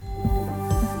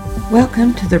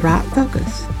Welcome to The Right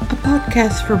Focus, a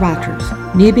podcast for writers,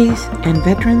 newbies, and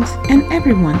veterans, and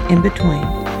everyone in between.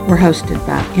 We're hosted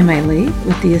by M.A. Lee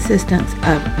with the assistance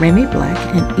of Remy Black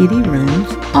and Edie Rooms,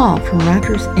 all from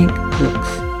Writers Inc. books.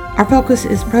 Our focus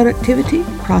is productivity,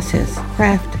 process,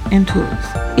 craft, and tools.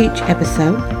 Each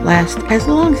episode lasts as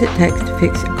long as it takes to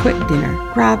fix a quick dinner,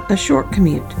 drive a short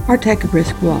commute, or take a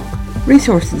brisk walk.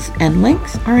 Resources and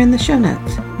links are in the show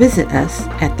notes. Visit us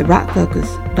at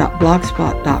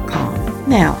therightfocus.blogspot.com.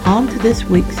 Now, on to this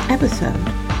week's episode.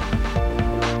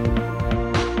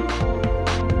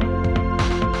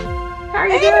 How are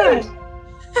you doing?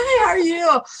 Hey, how are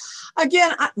you?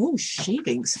 Again,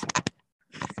 shavings.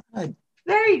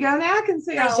 There you go. Now I can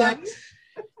see all of you.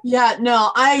 Yeah,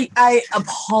 no, I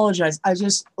apologize. I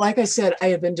just, like I said, I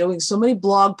have been doing so many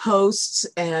blog posts,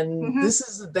 and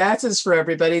that is for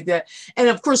everybody. And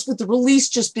of course, with the release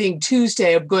just being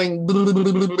Tuesday, I'm going.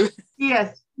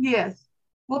 Yes.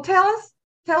 Well, tell us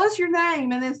your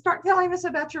name, and then start telling us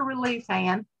about your release,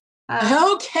 Anne.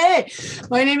 Okay,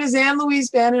 my name is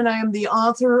Louise Bannon. I am the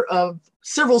author of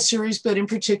several series, but in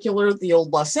particular, the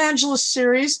old Los Angeles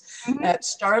series that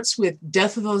starts with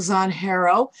Death of the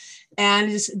Zanjero.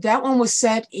 And that one was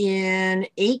set in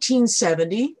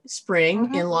 1870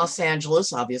 spring in Los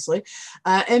Angeles, obviously,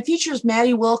 and features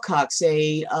Maddie Wilcox,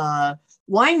 a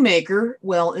winemaker.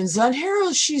 Well, in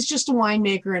Zanjero, she's just a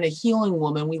winemaker and a healing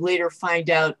woman. We later find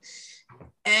out,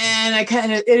 and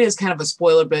it is kind of a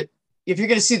spoiler, but if you're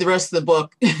going to see the rest of the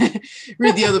book,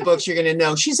 read the other books, you're going to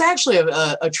know she's actually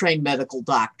a trained medical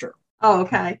doctor. Oh,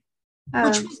 okay.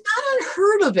 Which was not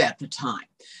unheard of at the time,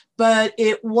 but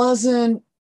it wasn't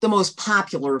the most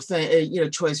popular thing,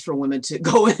 choice for women to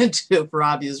go into for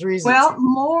obvious reasons. Well,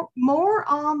 more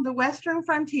on the Western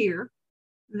frontier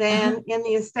than in the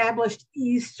established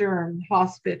Eastern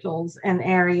hospitals and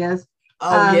areas. So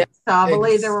I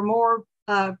believe there were more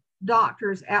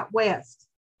doctors out West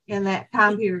in that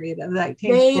time period of the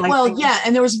 18th.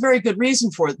 And there was a very good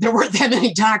reason for it. There weren't that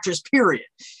many doctors, period.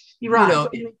 You're right.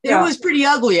 It was pretty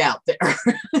ugly out there.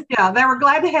 Yeah, they were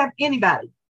glad to have anybody.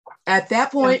 At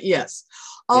that point, yes.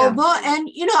 Although, and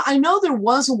I know there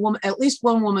was a woman, at least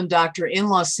one woman doctor in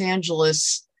Los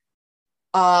Angeles.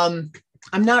 I'm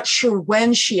not sure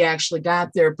when she actually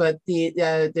got there, but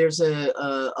there's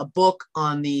a book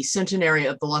on the centenary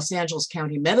of the Los Angeles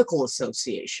County Medical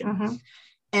Association.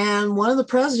 And one of the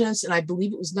presidents, and I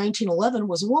believe it was 1911,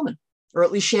 was a woman, or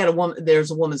at least she had a woman.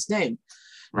 There's a woman's name.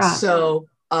 Right. So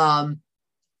I'm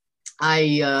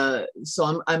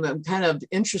kind of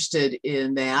interested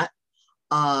in that.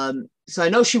 So I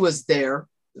know she was there.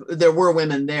 There were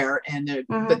women there, and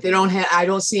but they don't have. I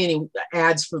don't see any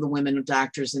ads for the women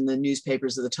doctors in the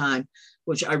newspapers of the time,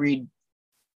 which I read,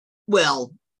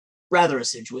 rather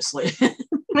assiduously.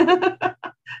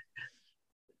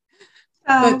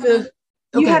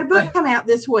 You had a book come out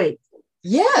this week.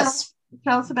 Yes.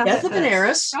 Tell us about Death that. of an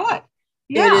Heiress. Right.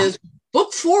 Yeah. It is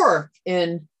book 4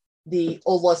 in the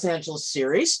old Los Angeles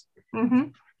series.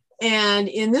 And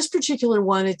in this particular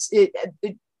one,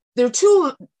 there are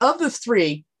 2 of the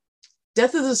 3,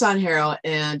 Death of the Zanjero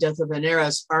and Death of an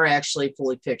Heiress, are actually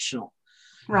fully fictional.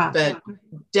 Right. But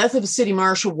Death of a City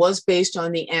Marshal was based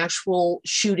on the actual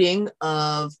shooting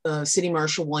of City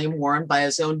Marshal William Warren by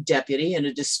his own deputy in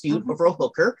a dispute over a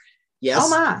hooker.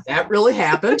 Yes, that really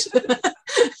happened.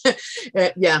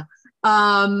 Yeah.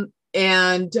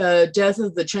 And Death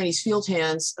of the Chinese Field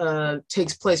Hands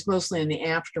takes place mostly in the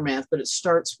aftermath, but it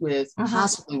starts with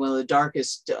possibly one of the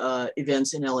darkest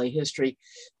events in LA history,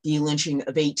 the lynching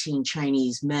of 18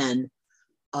 Chinese men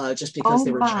just because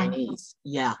they were Chinese.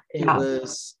 Yeah, it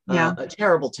was a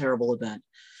terrible, terrible event.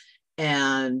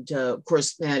 And of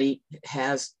course, Maddie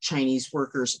has Chinese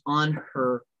workers on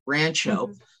her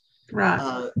rancho,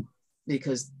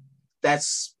 because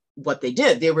that's what they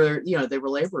did. They were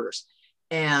laborers.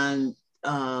 And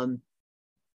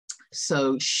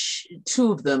so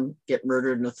 2 of them get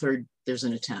murdered, and a third, there's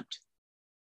an attempt.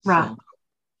 Right. So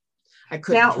I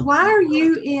couldn't. Now, why are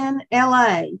you in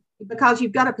LA? Because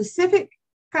you've got a Pacific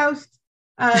Coast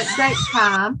date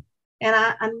time. And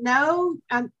I know,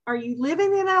 are you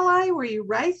living in LA? Were you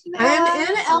raised in LA?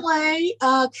 I'm in LA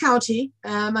County.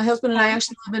 My husband and I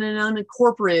actually live in an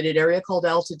unincorporated area called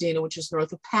Altadena, which is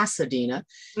north of Pasadena.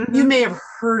 You may have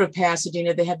heard of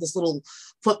Pasadena. They have this little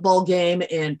football game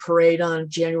and parade on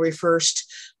January 1st.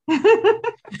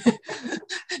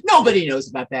 Nobody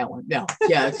knows about that one. No.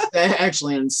 Yeah, it's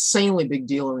actually an insanely big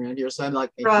deal around here. So I'm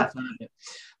like making fun of it.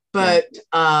 But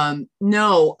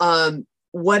no.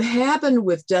 What happened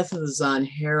with Death of the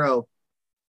Zanjero,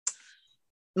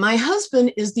 my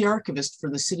husband is the archivist for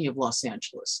the city of Los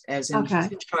Angeles, as in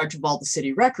he's in charge of all the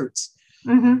city records.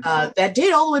 That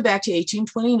date all the way back to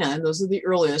 1829. Those are the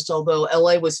earliest, although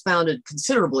LA was founded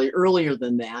considerably earlier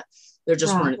than that. There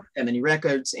just weren't that many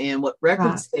records. And what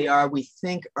records they are, we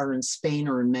think are in Spain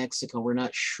or in Mexico. We're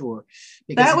not sure.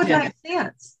 Because, that would make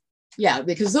sense. Yeah,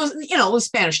 because those, it was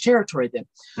Spanish territory then.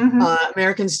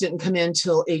 Americans didn't come in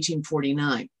till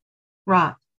 1849.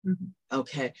 Right.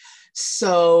 Okay.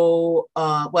 So,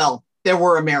 well, there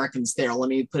were Americans there. Let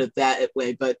me put it that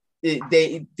way. But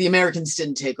the Americans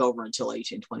didn't take over until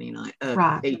 1829.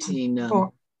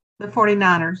 The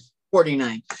 49ers.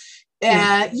 49.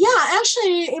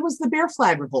 Actually, it was the Bear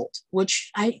Flag Revolt, which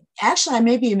I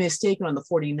may be mistaken on the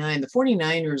 49. The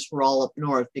 49ers were all up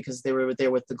north because they were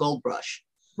there with the gold rush.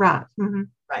 Right.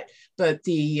 Right. But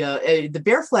the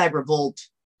Bear Flag Revolt,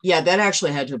 that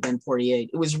actually had to have been 48.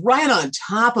 It was right on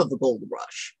top of the gold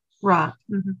rush. Right.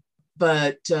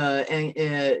 But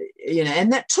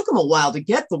and that took them a while to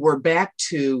get the word back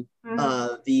to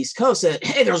the East Coast that,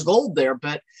 hey, there's gold there.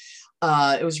 But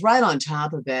it was right on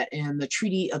top of that. And the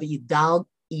Treaty of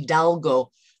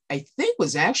Hidalgo, I think,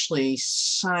 was actually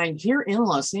signed here in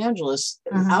Los Angeles,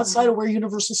 outside of where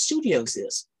Universal Studios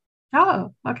is.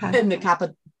 Oh, okay. In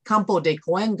the Campo de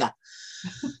Cuenca.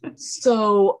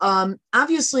 So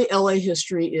obviously LA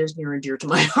history is near and dear to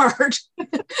my heart.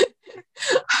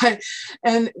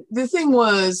 And the thing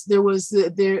was, there was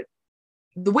the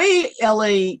way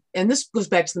LA, and this goes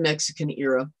back to the Mexican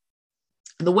era,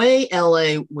 the way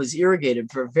LA was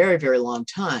irrigated for a very, very long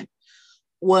time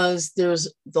was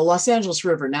there's the Los Angeles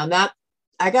River. Now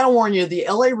I got to warn you, the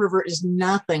LA River is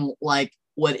nothing like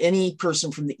what any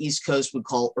person from the East Coast would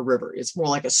call a river. It's more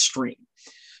like a stream,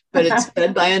 but it's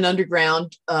fed by an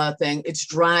underground thing. It's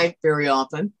dry very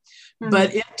often,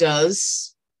 but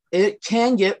it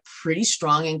can get pretty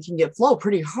strong and can flow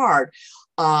pretty hard.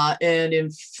 And in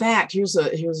fact, here's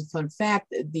a fun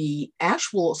fact: the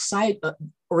actual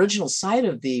original site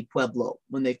of the Pueblo,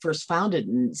 when they first founded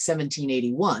in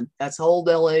 1781, that's how old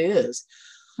LA is,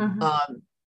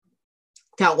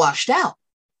 got washed out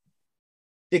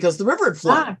because the river had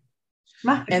flown.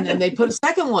 And then they put a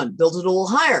second one, built it a little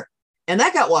higher, and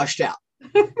that got washed out.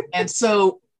 And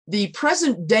so the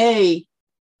present day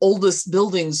oldest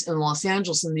buildings in Los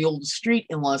Angeles and the oldest street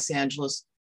in Los Angeles,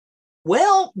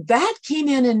 well, that came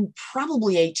in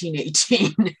probably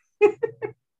 1818.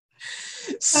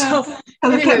 So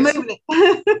they kept moving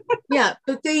it. Yeah,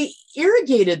 but they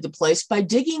irrigated the place by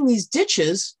digging these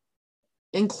ditches,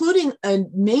 including a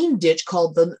main ditch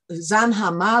called the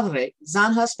Zanja Madre.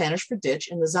 Zanja, Spanish for ditch,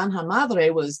 and the Zanja Madre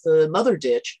was the mother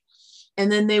ditch.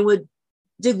 And then they would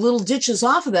dig little ditches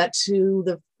off of that to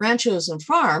the ranchos and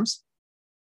farms.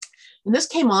 And this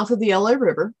came off of the LA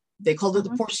River. They called it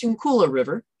the Porciuncula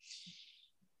River.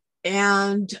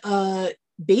 And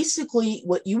basically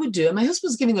what you would do, and my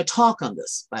husband's giving a talk on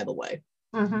this, by the way,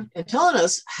 and telling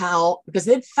us how, because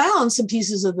they'd found some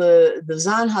pieces of the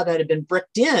Zanja that had been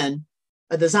bricked in,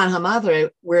 the Zanja Madre,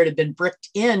 where it had been bricked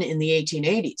in the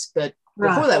 1880s. But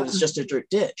before that, it was just a dirt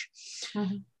ditch.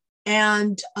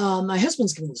 And my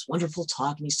husband's giving this wonderful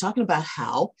talk, and he's talking about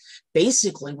how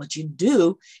basically what you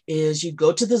do is you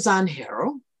go to the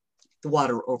zanjero, the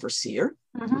water overseer,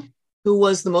 who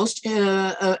was the most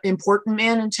important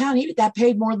man in town. He got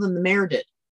paid more than the mayor did.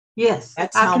 Yes, I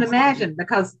can imagine,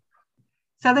 because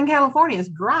Southern California is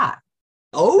dry.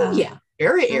 Oh, yeah,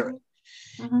 very arid.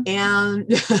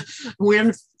 And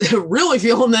we're really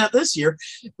feeling that this year.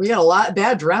 We got a lot of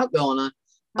bad drought going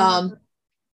on.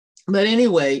 But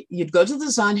anyway, you'd go to the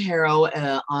zanjero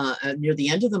near the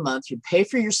end of the month. You'd pay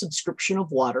for your subscription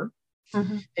of water,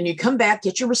 and you come back,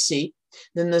 get your receipt.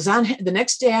 Then the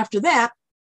next day after that,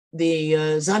 the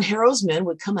zanjero's men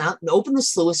would come out and open the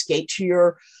sluice gate to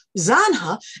your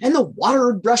zanja, and the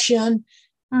water would rush in.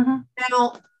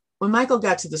 Now, when Michael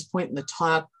got to this point in the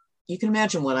talk, you can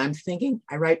imagine what I'm thinking.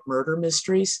 I write murder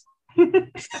mysteries.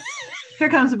 Here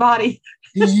comes the body.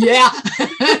 Yeah,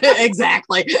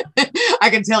 exactly. I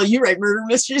can tell you write murder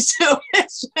mysteries too.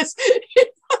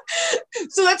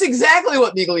 So that's exactly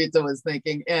what Miguelito was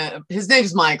thinking. His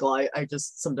name's Michael. I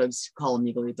just sometimes call him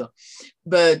Miguelito.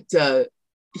 But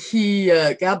he,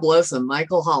 God bless him,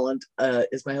 Michael Holland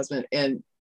is my husband. And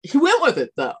he went with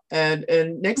it though. And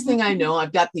next thing I know,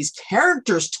 I've got these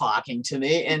characters talking to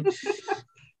me. And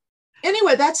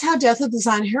anyway, that's how Death of the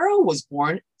Zanjero was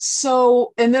born.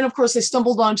 So, and then of course they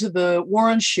stumbled onto the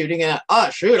Warren shooting, and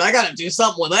shoot, I got to do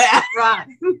something with that. Right.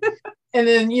 And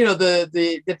then,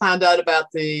 they found out about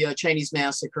the Chinese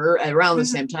massacre around the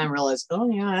same time, realized,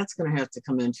 oh yeah, that's going to have to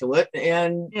come into it.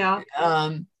 And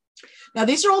now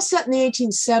these are all set in the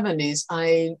 1870s.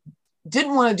 I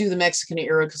didn't want to do the Mexican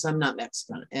era because I'm not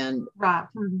Mexican and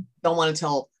don't want to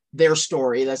tell their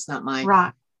story. That's not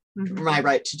my Mm-hmm. my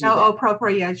right to do that.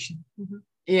 Appropriation. Mm-hmm.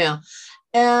 Yeah.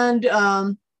 And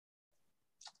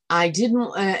I didn't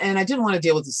want to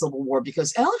deal with the Civil War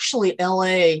because actually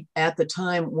LA at the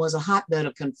time was a hotbed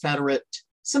of Confederate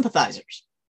sympathizers.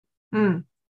 Mm.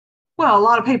 Well, a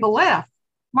lot of people left.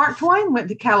 Mark Twain went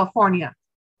to California.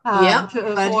 Yeah,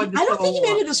 but I don't think he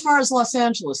made it as far as Los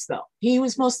Angeles, though. He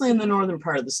was mostly in the northern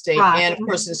part of the state, right. And of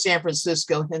course in San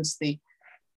Francisco, hence the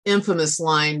infamous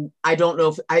line. I don't know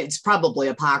if it's probably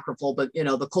apocryphal, but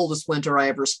the coldest winter I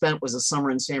ever spent was a summer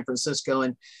in San Francisco,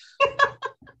 and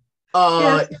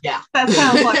yes, yeah, that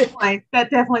sounds like Twain.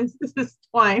 That definitely is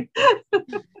Twain.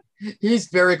 He's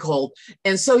very cold,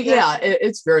 and so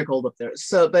it's very cold up there.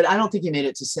 So, but I don't think he made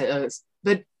it to.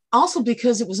 But also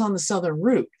because it was on the southern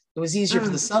route. It was easier for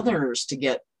the Southerners to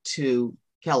get to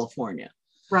California,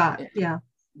 right? Yeah.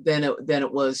 Than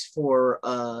it was for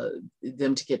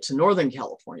them to get to Northern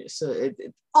California. So,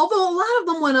 although a lot of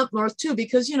them went up north too,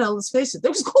 because let's face it,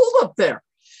 there was gold up there,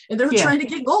 and they were trying to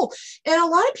get gold, and a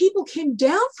lot of people came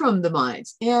down from the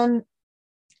mines. And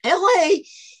L.A.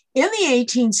 in the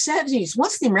 1870s,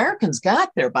 once the Americans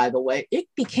got there, by the way, it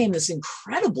became this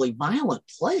incredibly violent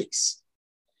place.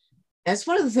 That's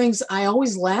one of the things I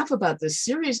always laugh about this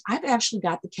series. I've actually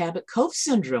got the Cabot Cove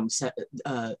syndrome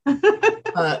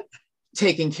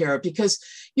taken care of because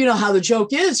how the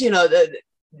joke is,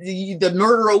 the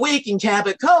murder a week in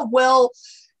Cabot Cove. Well,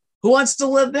 who wants to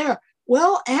live there?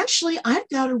 Well, actually, I've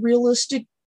got a realistic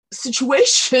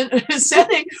situation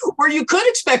setting where you could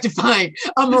expect to find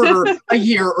a murder a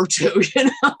year or two,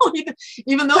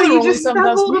 even though you just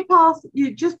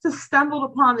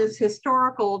stumbled upon this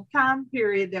historical time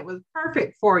period that was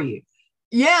perfect for you.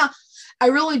 Yeah, I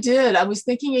really did. I was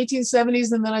thinking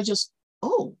 1870s, and then I just,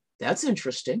 that's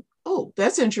interesting.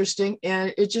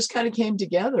 And it just kind of came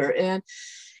together. And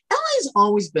LA's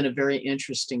always been a very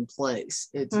interesting place.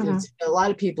 It's a lot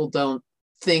of people don't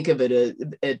think of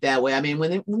it that way. I mean,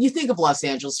 when you think of Los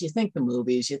Angeles, you think the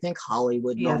movies, you think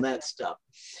Hollywood and all that stuff.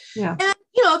 Yeah. And,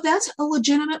 that's a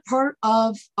legitimate part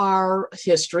of our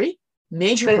history,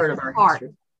 part of our history.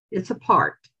 It's a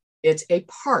part. It's a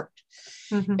part.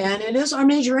 Mm-hmm. And it is our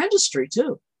major industry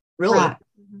too, really. Right.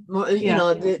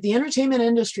 The entertainment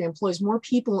industry employs more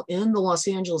people in the Los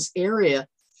Angeles area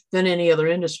than any other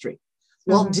industry.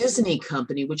 Walt Disney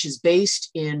Company, which is based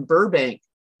in Burbank,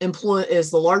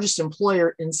 is the largest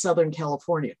employer in Southern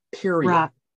California, period. Right.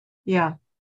 Yeah.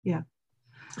 Yeah.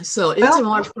 So it's a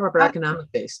large part of our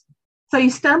economic base. So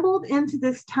you stumbled into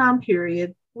this time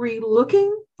period. Were you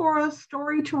looking for a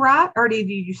story to write, or did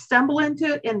you stumble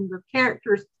into it and your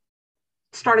characters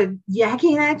started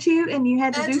yakking at you and you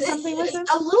had to do something with them?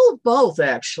 A little of both,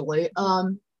 actually.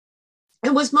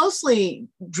 It was mostly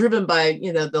driven by,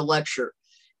 the lecture.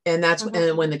 And that's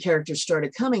when the characters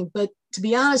started coming. But to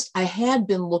be honest, I had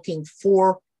been looking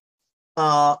for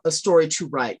a story to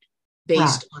write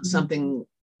based on something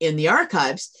in the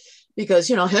archives because,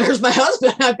 here's my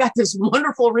husband. I've got this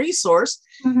wonderful resource.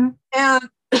 And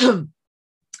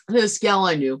this gal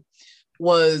I knew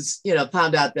was,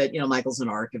 found out that, Michael's an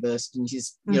archivist and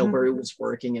he's, where he was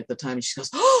working at the time. And she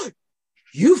goes,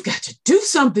 you've got to do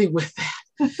something with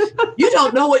that. You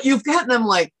don't know what you've got. And I'm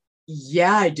like,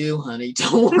 yeah, I do, honey.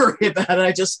 Don't worry about it.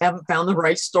 I just haven't found the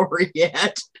right story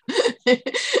yet.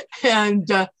 And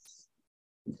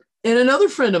another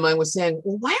friend of mine was saying,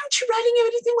 well, why aren't you writing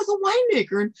anything with a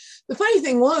winemaker? And the funny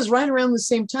thing was, right around the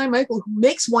same time, Michael, who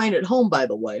makes wine at home, by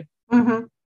the way,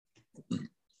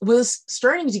 was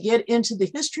starting to get into the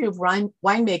history of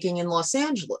winemaking in Los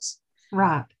Angeles.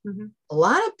 Right. A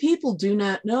lot of people do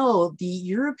not know the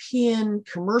European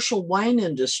commercial wine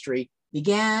industry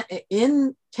began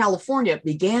in California,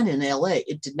 began in LA.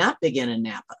 It did not begin in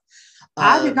Napa.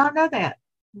 I did not know that.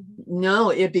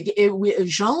 No,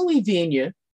 Jean-Louis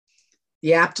Vigne,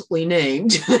 the aptly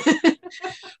named,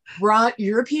 brought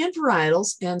European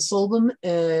varietals and sold them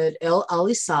at El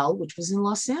Alisal, which was in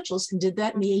Los Angeles, and did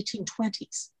that in the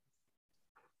 1820s.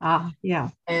 Yeah.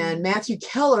 And Matthew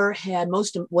Keller had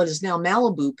most of what is now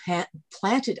Malibu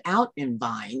planted out in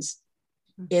vines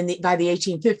by the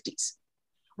 1850s.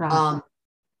 Right.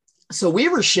 So we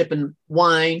were shipping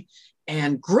wine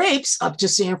and grapes up to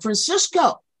San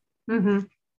Francisco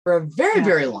for a very,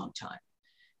 very long time.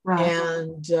 Right.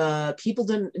 And people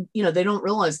didn't, they don't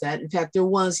realize that. In fact, there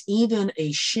was even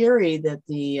a sherry that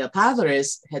the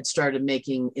Padres had started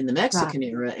making in the Mexican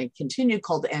era and continued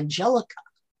called Angelica.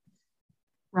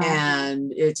 Right.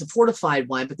 And it's a fortified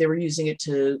wine, but they were using it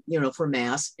to, for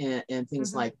mass and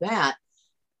things like that.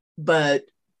 But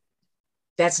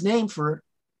that's named for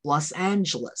Los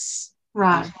Angeles.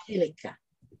 Right. Angelica.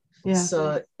 Yeah.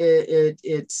 So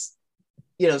it's,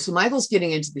 so Michael's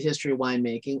getting into the history of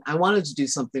winemaking. I wanted to do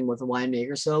something with a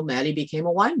winemaker, so Maddie became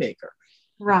a winemaker.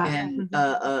 Right. And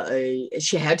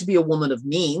she had to be a woman of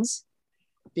means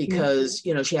because,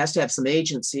 she has to have some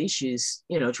agency. She's,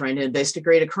 trying to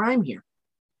investigate a crime here.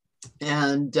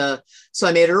 And so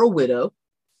I made her a widow,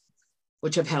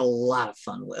 which I've had a lot of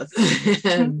fun with.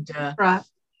 And right.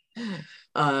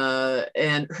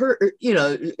 And her,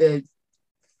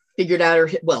 figured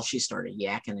out she started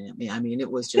yakking at me. I mean, it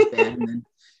was just bad. And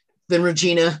then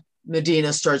Regina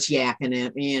Medina starts yakking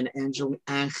at me, and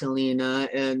Angelina,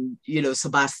 and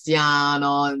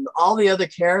Sebastiano, and all the other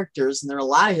characters. And there are a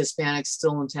lot of Hispanics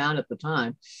still in town at the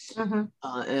time. But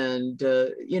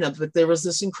there was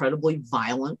this incredibly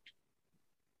violent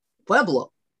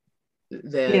pueblo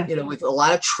that with a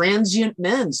lot of transient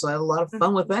men. So I had a lot of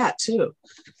fun with that too.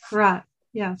 Right.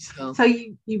 Yeah. So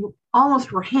you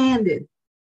almost were handed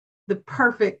the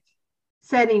perfect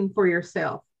setting for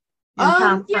yourself in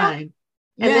time frame.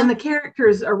 And then the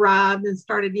characters arrived and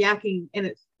started yakking, and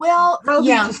it was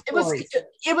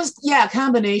a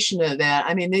combination of that.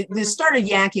 I mean, they started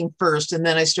yakking first, and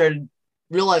then I started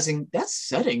realizing that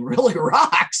setting really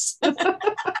rocks.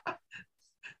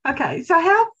 Okay, so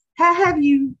how have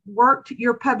you worked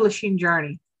your publishing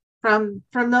journey from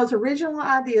those original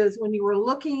ideas when you were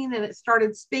looking and it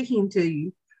started speaking to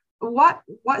you? What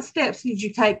steps did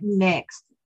you take next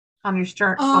on your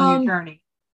journey?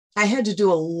 I had to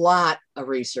do a lot of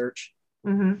research.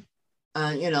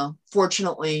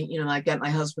 Fortunately, I got my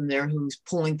husband there who's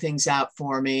pulling things out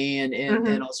for me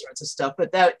and all sorts of stuff.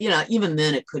 But that, even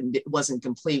then it wasn't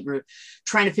complete. We're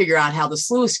trying to figure out how the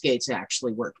sluice gates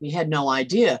actually worked. We had no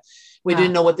idea. We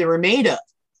didn't know what they were made of.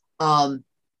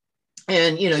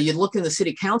 And, you'd look in the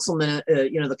city council minute,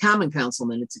 the common council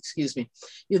minutes, excuse me.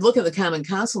 You'd look at the common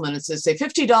council minutes and say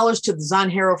 $50 to the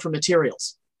Zanjero for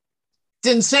materials.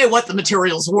 Didn't say what the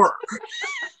materials were.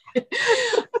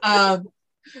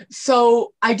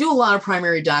 So I do a lot of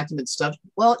primary document stuff.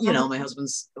 Well, my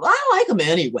husband's, I like them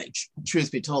anyway,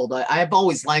 truth be told. I've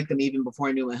always liked them even before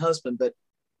I knew my husband, but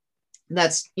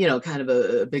that's, kind of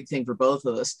a big thing for both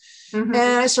of us. And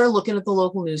I started looking at the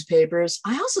local newspapers.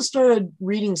 I also started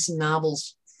reading some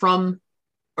novels from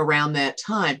around that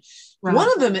time. Right.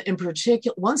 One of them in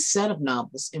particular, one set of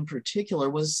novels in particular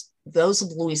was those of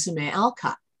Louise May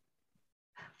Alcott.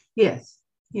 Yes.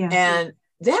 Yeah. And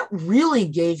that really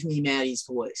gave me Maddie's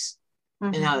voice.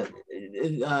 And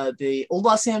the Old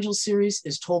Los Angeles series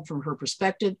is told from her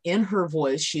perspective, in her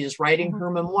voice. She is writing her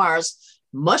memoirs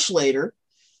much later.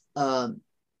 And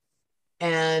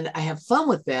I have fun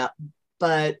with that.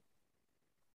 But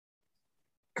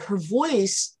her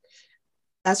voice,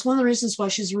 that's one of the reasons why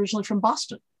she's originally from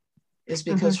Boston, is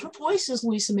because her voice is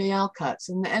Louisa May Alcott's.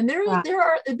 And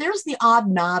there's the odd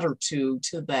nod or two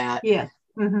to that. Yeah.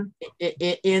 In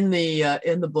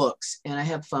the books, and I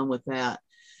have fun with that.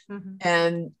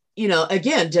 And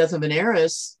again, Death of an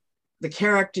Heiress, the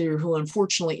character who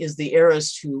unfortunately is the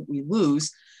heiress who we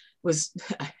lose,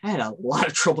 I had a lot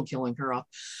of trouble killing her off.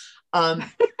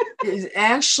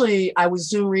 Actually, I was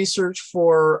doing research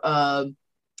for I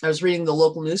was reading the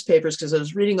local newspapers because I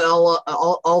was reading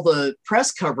all the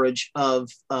press coverage of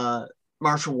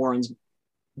Marshall Warren's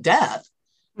death.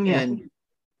 And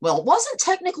it wasn't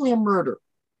technically a murder.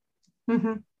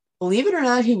 Believe it or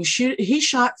not, he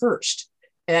shot first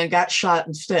and got shot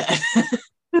instead.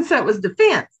 So it was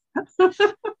defense.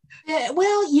 It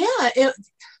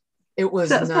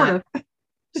was not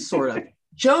sort of.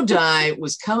 Joe Dye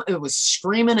was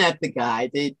screaming at the guy.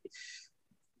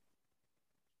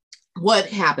 What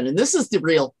happened, and this is the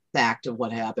real fact of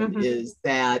what happened, is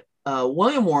that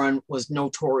William Warren was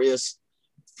notorious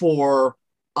for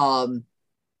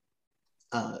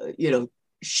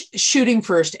shooting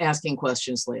first, asking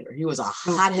questions later. He was a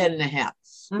hothead and a half.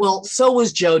 Well, so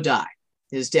was Joe Dye,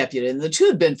 his deputy, and the two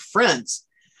had been friends.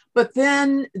 But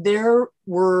then there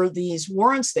were these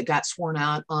warrants that got sworn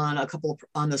out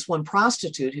on this one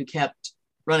prostitute who kept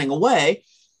running away.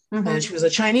 And she was a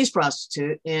Chinese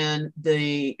prostitute, and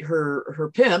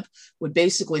her pimp would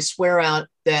basically swear out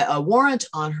that a warrant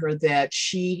on her that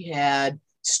she had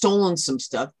stolen some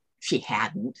stuff. She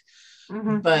hadn't,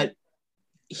 but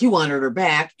he wanted her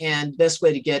back, and best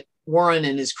way to get Warren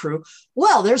and his crew,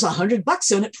 well, there's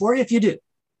 $100 in it for you if you do.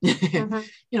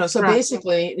 So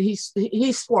basically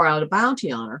he swore out a bounty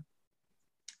on her.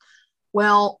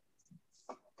 Well,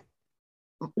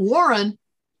 Warren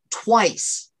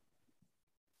twice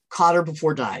caught her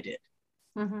before Dye did.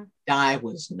 Dye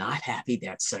was not happy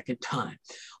that second time.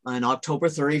 On October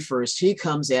 31st, he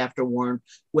comes after Warren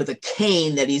with a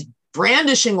cane that he's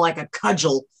brandishing like a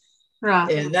cudgel.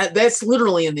 Right. And that's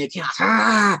literally in the account.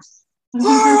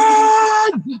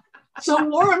 So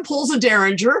Warren pulls a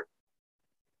Derringer,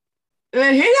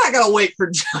 and he's not going to wait for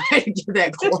Di to get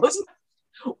that close.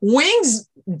 Wings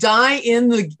Di in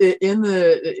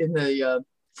the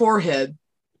forehead.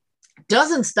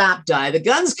 Doesn't stop Di. The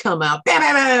guns come out. Bam,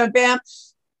 bam, bam,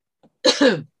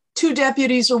 bam. 2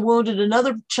 deputies are wounded.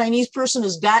 Another Chinese person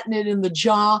has gotten it in the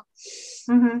jaw.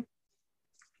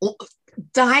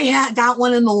 Di got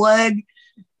one in the leg,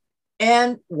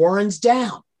 and Warren's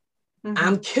down.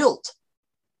 I'm killed.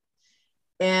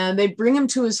 And they bring him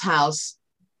to his house,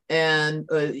 and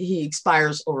he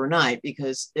expires overnight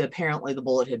because apparently the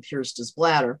bullet had pierced his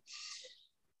bladder,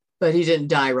 but he didn't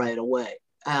die right away.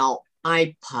 Now,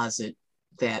 I posit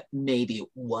that maybe it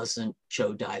wasn't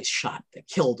Joe Di's shot that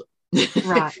killed him.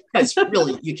 Right. Because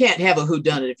really, you can't have a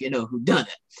whodunit if you know who done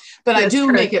it. But that's I do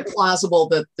true. Make it plausible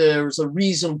that there's a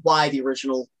reason why the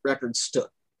original record stood.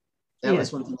 That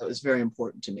was one thing that was very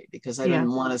important to me, because I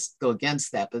didn't want to go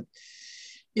against that. But,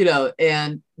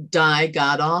 and Di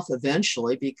got off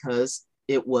eventually because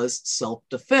it was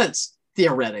self-defense,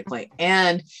 theoretically.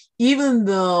 And even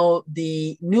though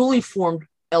the newly formed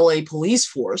LA police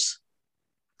force,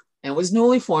 and was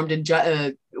newly formed, and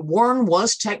Warren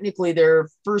was technically their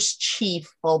first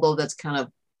chief, although that's kind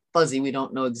of fuzzy. We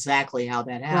don't know exactly how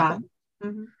that happened.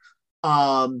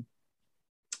 Right.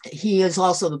 He is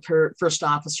also the first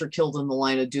officer killed in the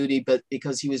line of duty, but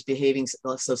because he was behaving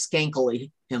so skankily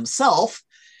himself,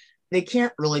 they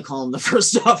can't really call him the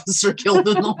first officer killed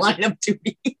in the line of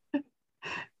duty.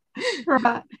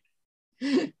 Right.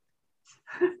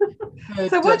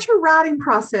 So what's your writing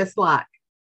process like?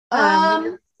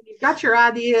 You've got your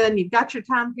idea and you've got your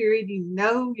time period, you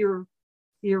know your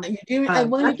you do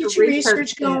when you get your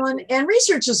research going, and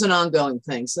research is an ongoing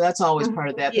thing, so that's always part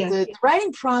of that. But the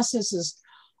writing process is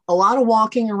a lot of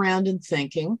walking around and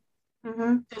thinking.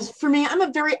 Because for me, I'm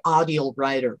a very audio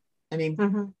writer. I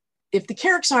mean, if the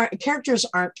characters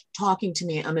aren't talking to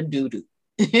me, I'm in doo-doo.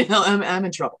 I'm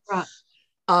in trouble. Right.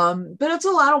 But it's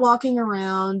a lot of walking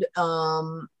around.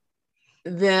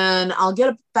 Then I'll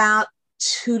get about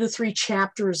 2 to 3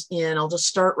 chapters in. I'll just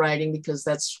start writing because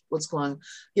that's what's going on.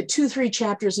 Get 2, 3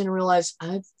 chapters in and realize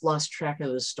I've lost track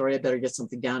of this story. I better get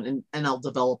something down, and I'll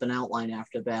develop an outline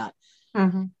after that.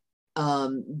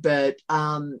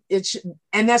 It's,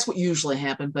 and that's what usually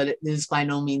happens, but it is by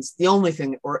no means the only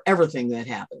thing or everything that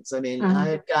happens. I mean, I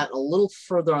had gotten a little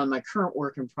further on my current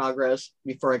work in progress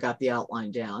before I got the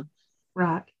outline down.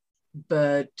 Right.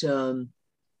 But then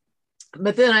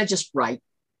I just write.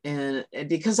 And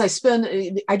because I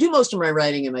do most of my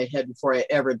writing in my head before I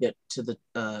ever get to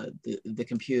the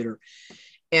computer.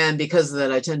 And because of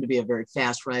that, I tend to be a very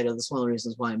fast writer. That's one of the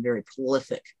reasons why I'm very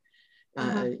prolific.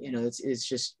 It's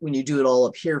just when you do it all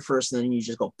up here first, and then you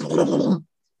just go,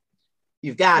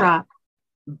 you've got it.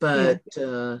 But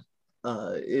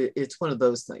it's one of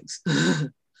those things.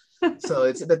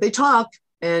 So but they talk,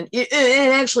 and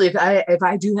actually, if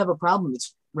I do have a problem,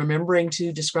 it's remembering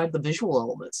to describe the visual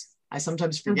elements. I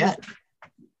sometimes forget.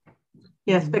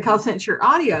 Yes, because since you're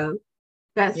audio,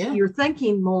 you're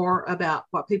thinking more about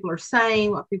what people are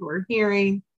saying, what people are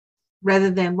hearing, rather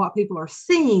than what people are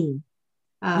seeing.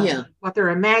 What they're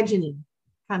imagining,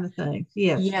 kind of thing.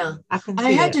 Yeah.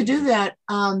 I had to do that.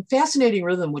 Fascinating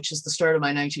Rhythm, which is the start of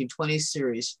my 1920s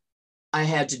series. I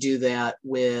had to do that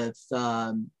with,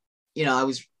 I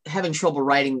was having trouble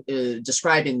writing,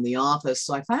 describing the office.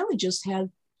 So I finally just had,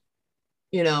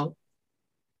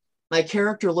 my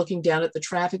character looking down at the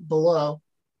traffic below,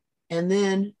 and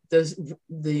then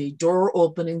the door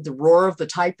opening, the roar of the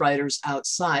typewriters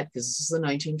outside, because this is the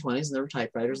 1920s and there were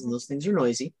typewriters and those things are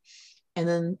noisy. And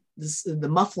then the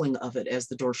muffling of it as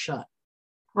the door shut.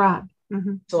 Right.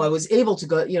 So I was able to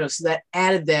go, so that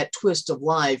added that twist of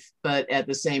life, but at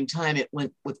the same time, it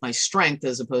went with my strength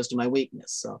as opposed to my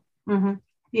weakness. So.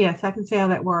 Yes, I can see how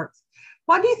that works.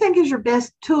 What do you think is your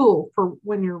best tool for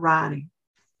when you're writing?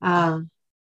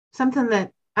 Something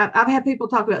that I've had people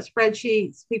talk about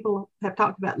spreadsheets. People have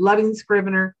talked about loving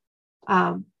Scrivener,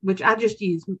 which I just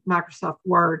use Microsoft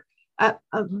Word.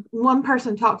 One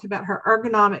person talked about her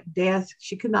ergonomic desk.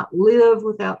 She could not live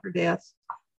without her desk.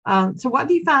 So what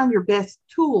do you find your best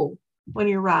tool when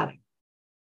you're writing?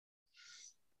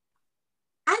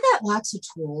 I got lots of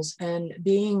tools, and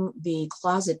being the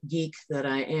closet geek that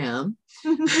I am,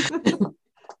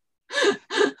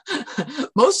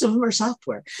 most of them are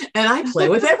software, and I play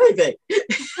with everything.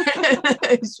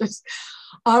 It's just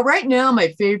right now my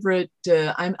favorite.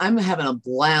 I'm having a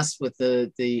blast with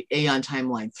the Aeon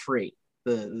Timeline 3.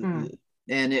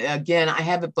 And again, I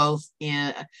have it both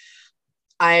in.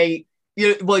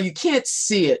 You can't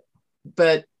see it,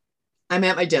 but I'm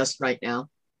at my desk right now.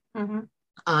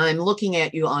 I'm looking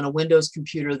at you on a Windows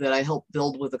computer that I helped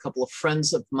build with a couple of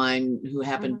friends of mine who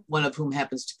one of whom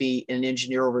happens to be an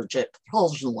engineer over at Jet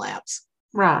Propulsion Labs.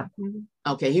 Right.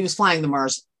 Okay. He was flying the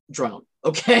Mars drone.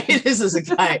 Okay. This is a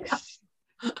guy.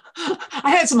 I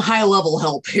had some high level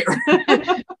help here.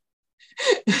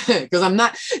 Because I'm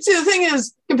not, see, the thing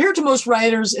is, compared to most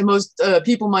writers and most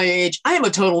people my age, I am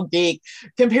a total geek.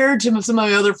 Compared to some of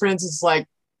my other friends, it's like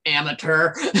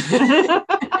amateur.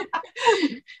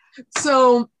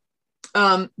 So,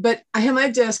 but I have my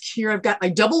desk here. I've got my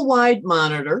double wide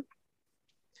monitor,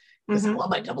 because I love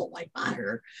my double wide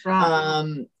monitor.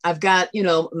 Right. I've got,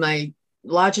 my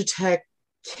Logitech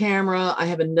camera. I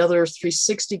have another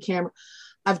 360 camera.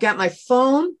 I've got my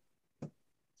phone.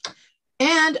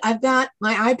 And I've got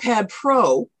my iPad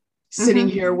Pro sitting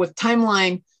here with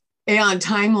Aeon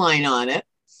Timeline on it.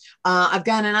 I've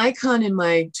got an icon in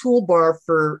my toolbar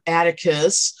for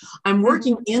Atticus. I'm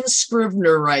working in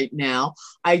Scrivener right now.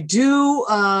 I do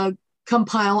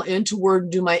compile into Word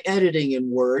and do my editing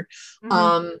in Word.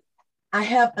 I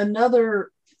have another,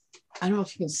 I don't know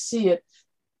if you can see it.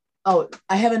 Oh,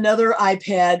 I have another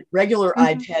iPad, regular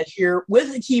iPad here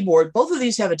with a keyboard. Both of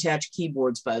these have attached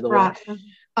keyboards, by the way.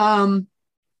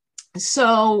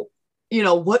 So,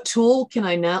 what tool can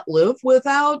I not live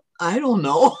without? I don't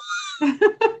know.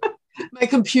 My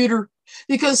computer,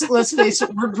 because let's face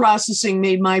it, word processing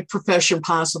made my profession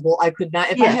possible. I could not,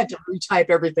 if I had to retype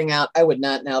everything out, I would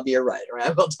not now be a writer. I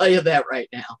will tell you that right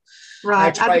now.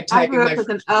 Right. I grew up with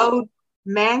an old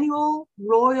manual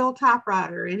Royal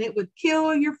typewriter, and it would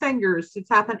kill your fingers to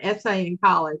type an essay in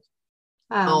college.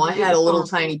 I had a little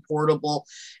tiny portable,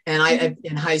 and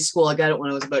in high school, I got it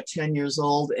when I was about 10 years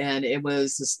old, and it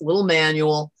was this little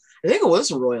manual. I think it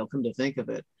was a Royal, come to think of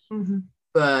it.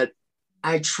 But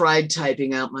I tried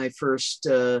typing out my first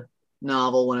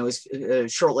novel when I was I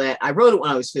wrote it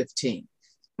when I was 15.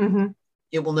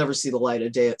 It will never see the light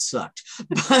of day. It sucked.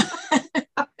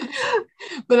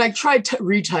 But I tried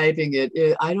retyping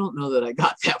it. I don't know that I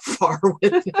got that far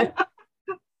with it.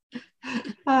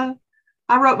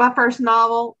 I wrote my first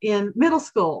novel in middle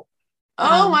school.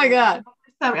 Oh my God.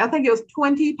 I think it was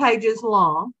 20 pages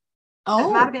long. Oh,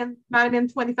 it might have been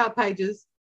 25 pages,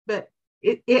 but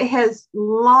it has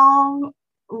long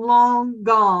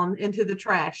gone into the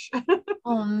trash.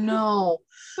 Oh no.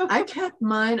 I kept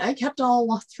mine. I kept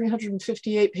all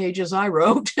 358 pages I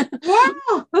wrote.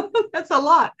 Wow. That's a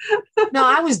lot. No,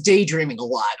 I was daydreaming a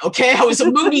lot. Okay. I was a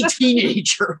moody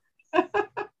teenager.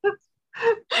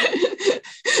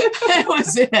 That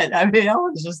was it. I mean, I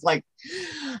was just like,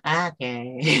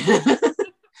 okay.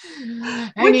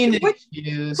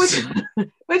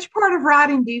 Which part of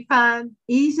writing do you find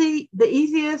the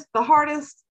easiest, the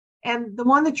hardest, and the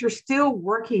one that you're still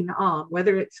working on,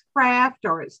 whether it's craft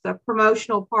or it's the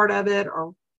promotional part of it,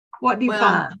 or what do you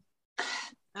find?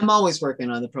 I'm always working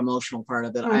on the promotional part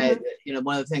of it.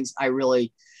 One of the things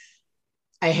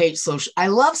I hate I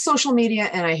love social media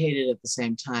and I hate it at the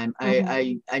same time.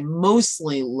 I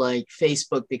mostly like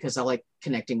Facebook because I like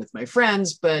connecting with my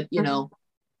friends, but the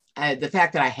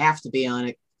fact that I have to be on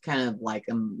it, kind of like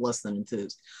I'm less than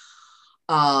enthused.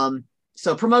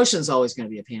 So promotion is always going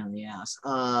to be a pain in the ass.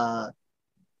 And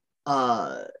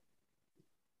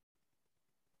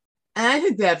I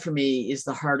think that for me is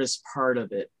the hardest part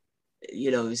of it,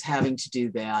 is having to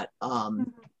do that.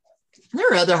 There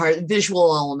are other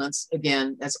visual elements.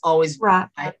 Again, that's always right.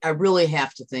 I really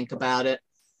have to think about it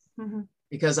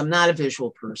because I'm not a visual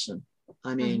person.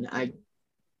 I mean, I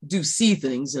do see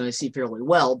things and I see fairly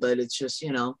well, but it's just,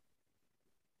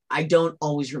 I don't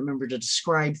always remember to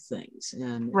describe things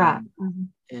and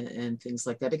things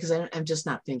like that because I'm just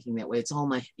not thinking that way. It's all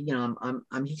my,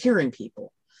 I'm hearing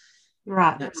people,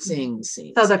 right? Not seeing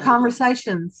scenes. So the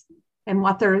conversations and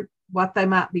what they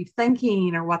might be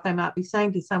thinking or what they might be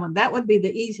saying to someone, that would be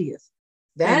the easiest.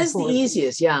 That is the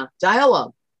easiest. Yeah.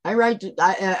 Dialogue.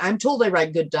 I'm told I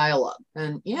write good dialogue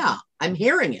and I'm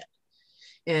hearing it.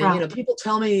 And, people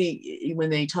tell me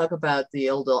when they talk about the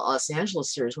old Los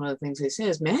Angeles series, one of the things they say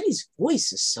is Maddie's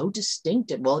voice is so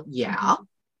distinctive. Well, yeah,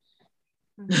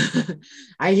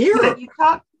 I hear it.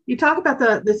 You talk about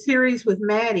the series with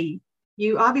Maddie.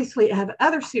 You obviously have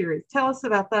other series. Tell us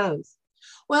about those.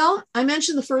 Well, I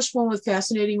mentioned the first one with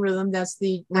Fascinating Rhythm. That's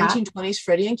the 1920s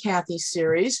Freddie and Kathy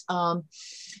series.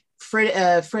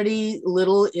 Freddie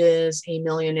Little is a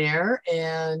millionaire,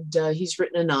 and he's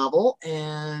written a novel,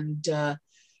 and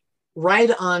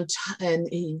and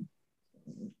he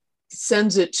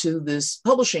sends it to this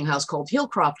publishing house called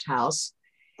Hillcroft House,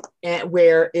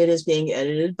 where it is being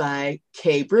edited by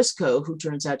Kay Briscoe, who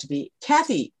turns out to be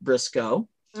Kathy Briscoe,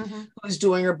 who's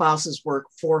doing her boss's work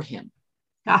for him.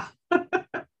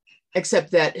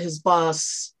 except that his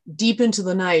boss, deep into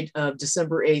the night of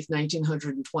December 8th,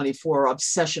 1924,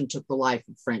 obsession took the life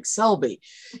of Frank Selby.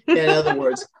 In other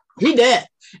words, he dead.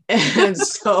 And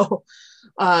so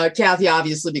Kathy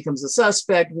obviously becomes a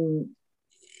suspect. And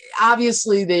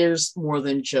obviously, there's more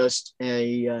than just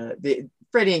Freddie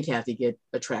and Kathy get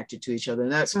attracted to each other.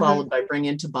 And that's followed by Bring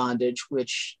Into Bondage,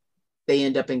 which they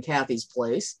end up in Kathy's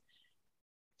place.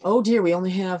 Oh, dear, we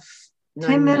only have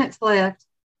 10 minutes left.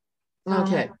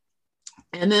 Okay.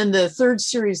 And then the third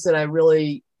series that I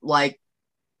really like,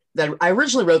 that I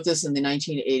originally wrote this in the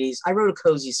 1980s, I wrote a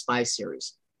cozy spy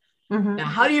series. Now,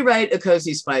 how do you write a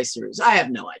cozy spy series? I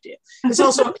have no idea. It's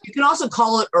also, you can also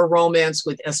call it a romance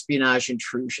with espionage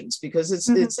intrusions, because it's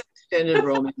extended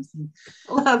romance.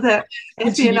 Love that.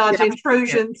 Espionage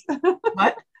intrusions.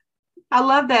 What? I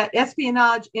love that.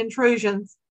 Espionage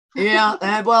intrusions.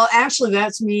 Yeah. Well, actually,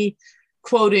 that's me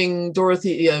quoting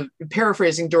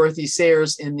paraphrasing Dorothy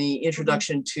Sayers in the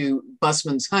introduction to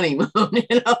Busman's Honeymoon.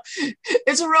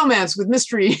 It's a romance with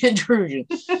mystery intrusion.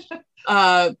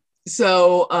 But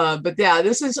yeah,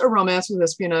 this is a romance with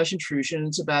espionage intrusion.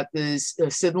 It's about this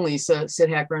Sid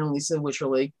Hackburn and Lisa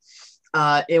Wycherley,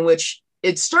 in which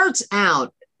it starts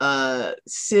out.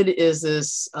 Sid is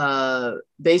this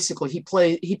basically he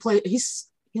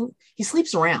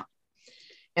sleeps around,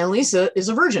 and Lisa is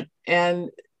a virgin,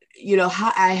 and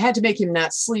I had to make him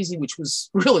not sleazy, which was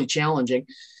really challenging.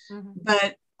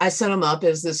 But I set him up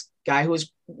as this guy who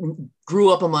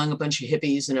grew up among a bunch of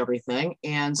hippies and everything.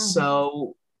 And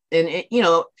so,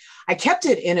 I kept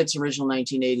it in its original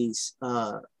 1980s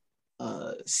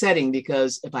setting,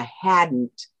 because if I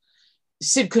hadn't,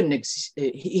 Sid couldn't,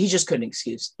 he just couldn't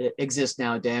exist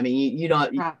nowadays. I mean,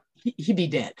 he'd be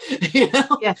dead.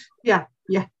 Yeah.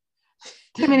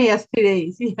 Too many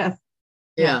STDs. Yes.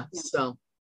 Yeah. So.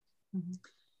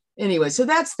 Anyway, so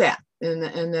that's that,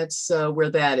 and that's where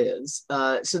that is.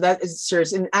 So that is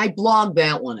serious, and I blogged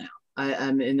that one out.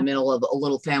 I'm in the middle of A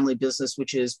Little Family Business,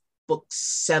 which is book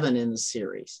 7 in the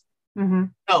series.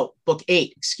 Oh, book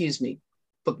 8. Excuse me.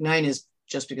 Book 9 is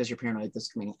Just Because You're Paranoid.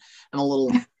 That's coming. I'm a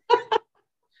little.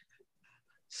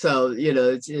 So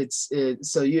they've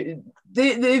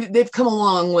come a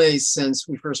long way since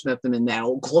we first met them in that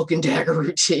old cloak and dagger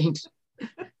routine.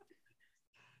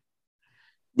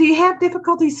 Do you have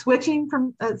difficulty switching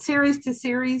from series to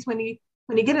series when you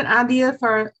get an idea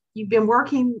for, you've been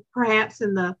working perhaps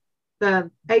in the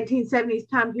 1870s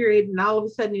time period, and all of a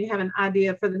sudden you have an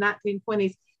idea for the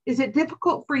 1920s? Is it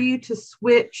difficult for you to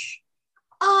switch?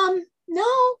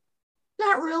 No,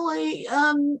 not really.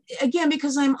 Again,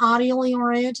 because I'm audially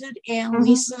oriented, and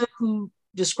Lisa, who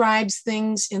describes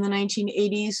things in the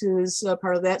 1980s, who is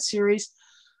part of that series,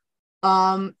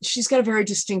 she's got a very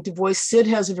distinctive voice. Sid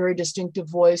has a very distinctive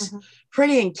voice.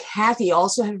 Freddie and Kathy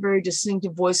also have a very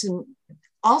distinctive voice. And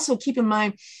also keep in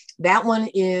mind, that one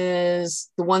is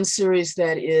the one series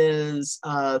that is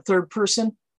third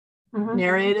person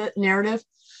narrative.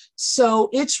 So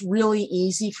it's really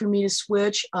easy for me to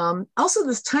switch. Also,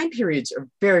 the time periods are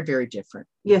very, very different.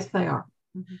 Yes, they are.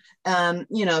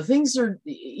 Things are,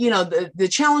 the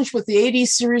challenge with the 80s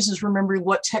series is remembering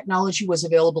what technology was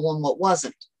available and what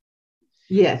wasn't.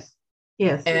 Yes.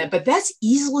 But that's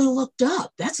easily looked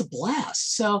up. That's a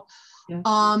blast. So,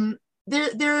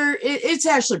 it's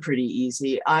actually pretty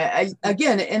easy. I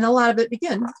again, and a lot of it,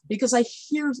 again, because I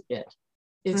hear it.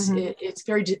 It's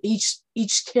very,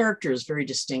 each character is very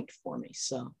distinct for me.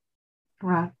 So,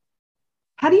 right.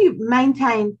 How do you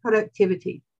maintain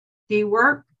productivity? Do you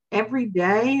work every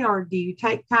day, or do you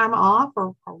take time off,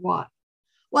 or what?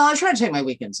 Well, I try to take my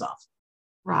weekends off.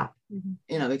 Right.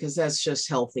 Because that's just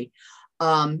healthy.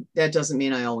 That doesn't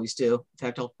mean I always do. In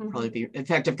fact, I'll probably be, in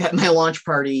fact, I've got my launch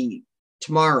party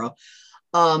tomorrow.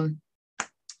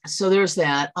 So there's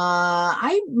that.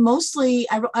 I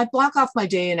block off my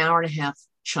day in 1.5 hour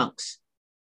chunks,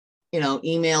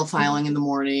 email filing in the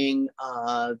morning,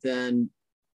 then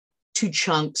 2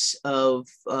 chunks of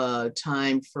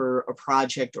time for a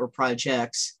project or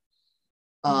projects,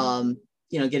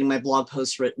 getting my blog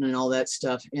posts written and all that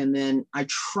stuff. And then I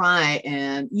try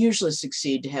and usually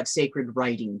succeed to have sacred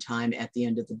writing time at the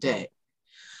end of the day.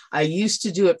 I used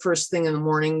to do it first thing in the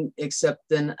morning, except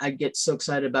then I'd get so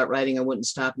excited about writing, I wouldn't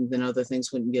stop, and then other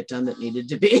things wouldn't get done that needed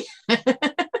to be.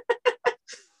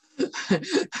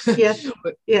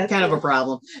 Kind of a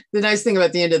problem. The nice thing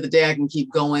about the end of the day, I can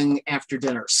keep going after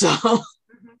dinner. So, but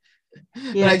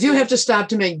I do have to stop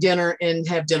to make dinner and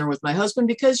have dinner with my husband,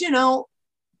 because,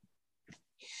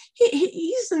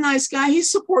 he's a nice guy.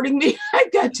 He's supporting me.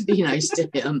 I've got to be nice to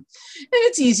him. And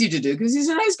it's easy to do because he's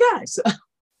a nice guy. So.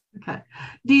 Okay.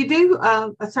 Do you do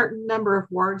a certain number of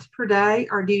words per day,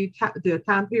 or do you do a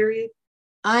time period?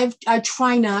 I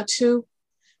try not to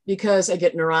because I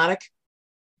get neurotic.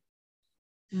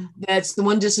 That's the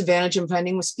one disadvantage I'm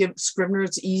finding with Scrivener.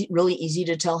 It's really easy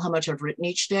to tell how much I've written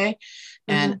each day,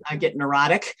 and I get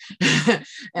neurotic. And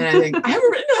I think, I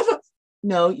haven't written enough.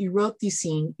 No, you wrote the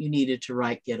scene you needed to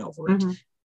write. Get over it.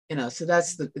 You know, so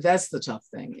that's the tough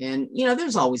thing. And you know,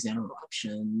 there's always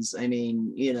interruptions. I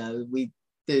mean, you know,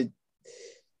 do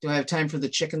I have time for the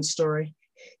chicken story?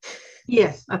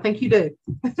 Yes, I think you do.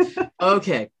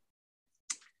 Okay.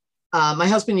 My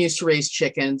husband used to raise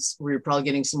chickens. We're probably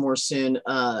getting some more soon.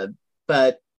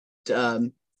 But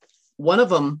one of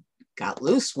them got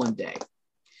loose one day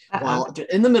while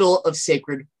in the middle of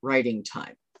sacred writing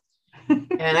time.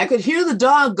 And I could hear the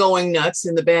dog going nuts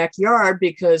in the backyard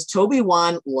because Toby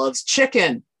Wan loves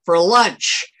chicken for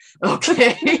lunch.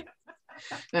 Okay.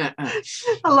 I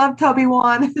love Toby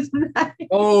Wan.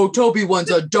 Oh, Toby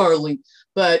Wan's a darling.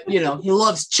 But, you know, he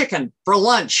loves chicken for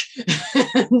lunch.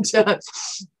 And,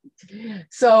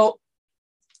 so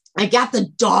I got the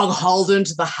dog hauled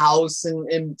into the house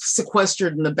and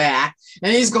sequestered in the back,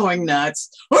 and he's going nuts.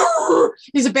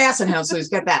 He's a basset hound, so he's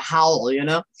got that howl, you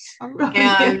know?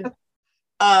 And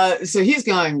so he's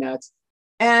going nuts.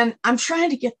 And I'm trying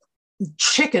to get the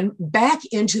chicken back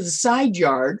into the side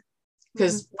yard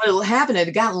because what had happened, it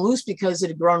had gotten loose because it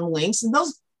had grown wings, and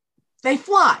those, they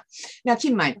fly. Now,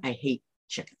 keep in mind, I hate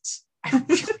chickens. I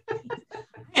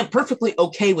am perfectly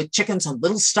okay with chickens on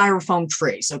little styrofoam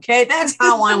trays. Okay, that's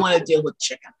how I want to deal with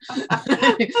chicken.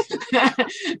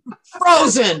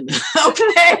 Frozen.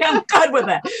 Okay, I'm good with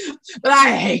that. But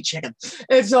I hate chicken.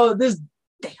 And so this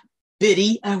damn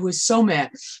biddy, I was so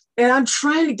mad. And I'm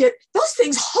trying to get those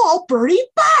things haul birdie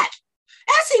butt.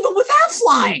 That's even without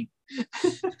flying.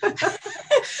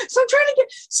 So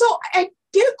I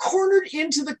get it cornered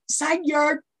into the side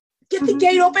yard. Get the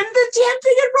gate open, the damn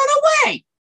thing had run away.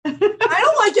 I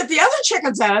don't want to get the other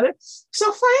chickens out of it.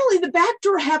 So finally, the back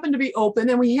door happened to be open,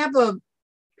 and we have a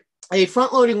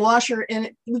front-loading washer,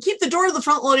 and we keep the door of the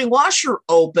front-loading washer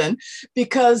open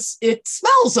because it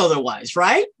smells otherwise,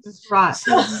 right? That's right.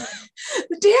 So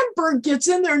the damn bird gets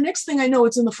in there. Next thing I know,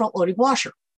 it's in the front-loading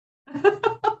washer.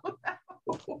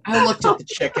 I looked at the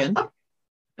chicken.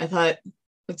 I thought,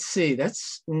 let's see,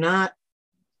 that's not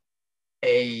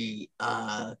a...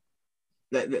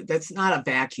 That's not a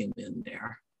vacuum in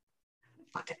there.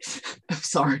 Okay. I'm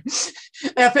sorry.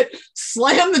 F it,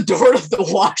 slammed the door to the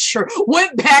washer,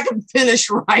 went back and finished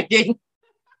writing.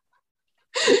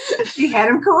 You had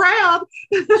him corralled.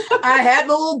 I had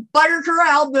the little bugger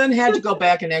corralled, then had to go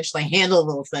back and actually handle the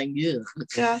little thing. Yeah.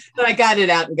 Then I got it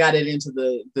out and got it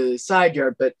into the side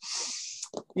yard. But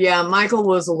yeah, Michael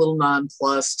was a little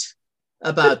nonplussed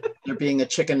about there being a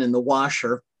chicken in the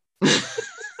washer.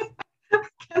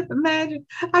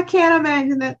 I can't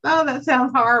imagine that. Oh, that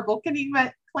sounds horrible. Can you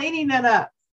imagine cleaning that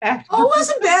up? It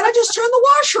wasn't bad. I just turned the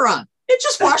washer on. It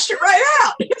just washed it right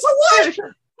out. It's a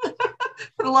washer.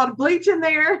 Put a lot of bleach in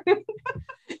there.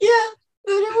 Yeah.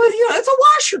 It's a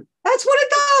washer. That's what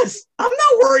it does. I'm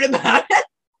not worried about it.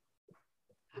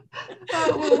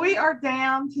 Well, we are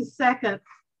down to seconds.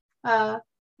 So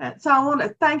I want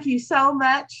to thank you so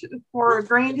much for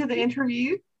agreeing to the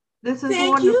interview. This is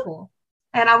wonderful.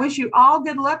 And I wish you all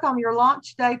good luck on your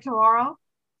launch day tomorrow.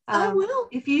 I will.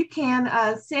 If you can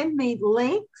send me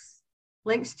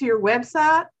links to your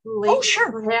website, links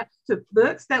perhaps to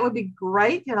books, that would be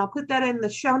great. And I'll put that in the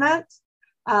show notes.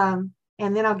 And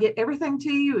then I'll get everything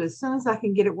to you as soon as I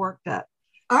can get it worked up.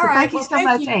 All right. Thank you so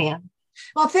much, Anne.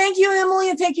 Well, thank you, Emily,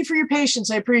 and thank you for your patience.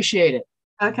 I appreciate it.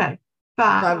 Okay.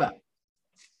 Bye. Bye-bye.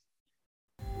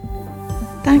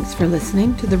 Thanks for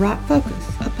listening to The Right Focus,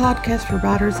 a podcast for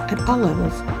writers at all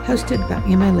levels, hosted by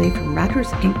Emma Lee from Writers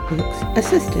Inc. Books,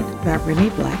 assisted by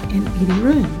Remy Black and Edie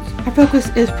Runes. Our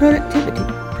focus is productivity,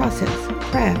 process,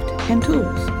 craft, and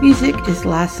tools. Music is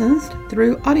licensed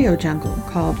through Audio Jungle,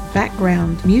 called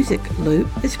Background Music Loop.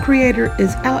 Its creator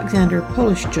is Alexander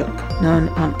Polishchuk, known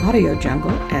on Audio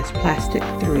Jungle as Plastic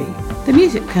 3. The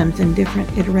music comes in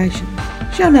different iterations.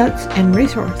 Show notes and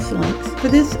resource links for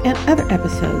this and other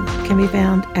episodes can be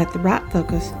found at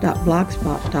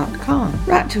therightfocus.blogspot.com.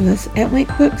 Write to us at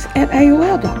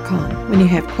winkbooks@aol.com when you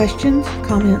have questions,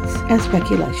 comments, and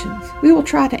speculations. We will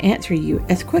try to answer you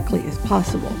as quickly as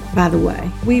possible. By the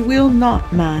way, we will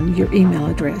not mind your email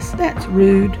address. That's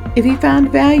rude. If you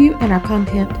find value in our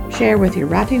content, share with your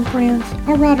writing friends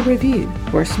or write a review.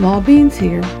 We're small beans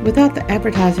here without the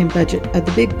advertising budget of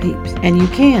the big peeps, and you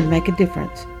can make a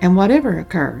difference. And whatever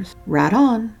occurs, write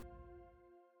on.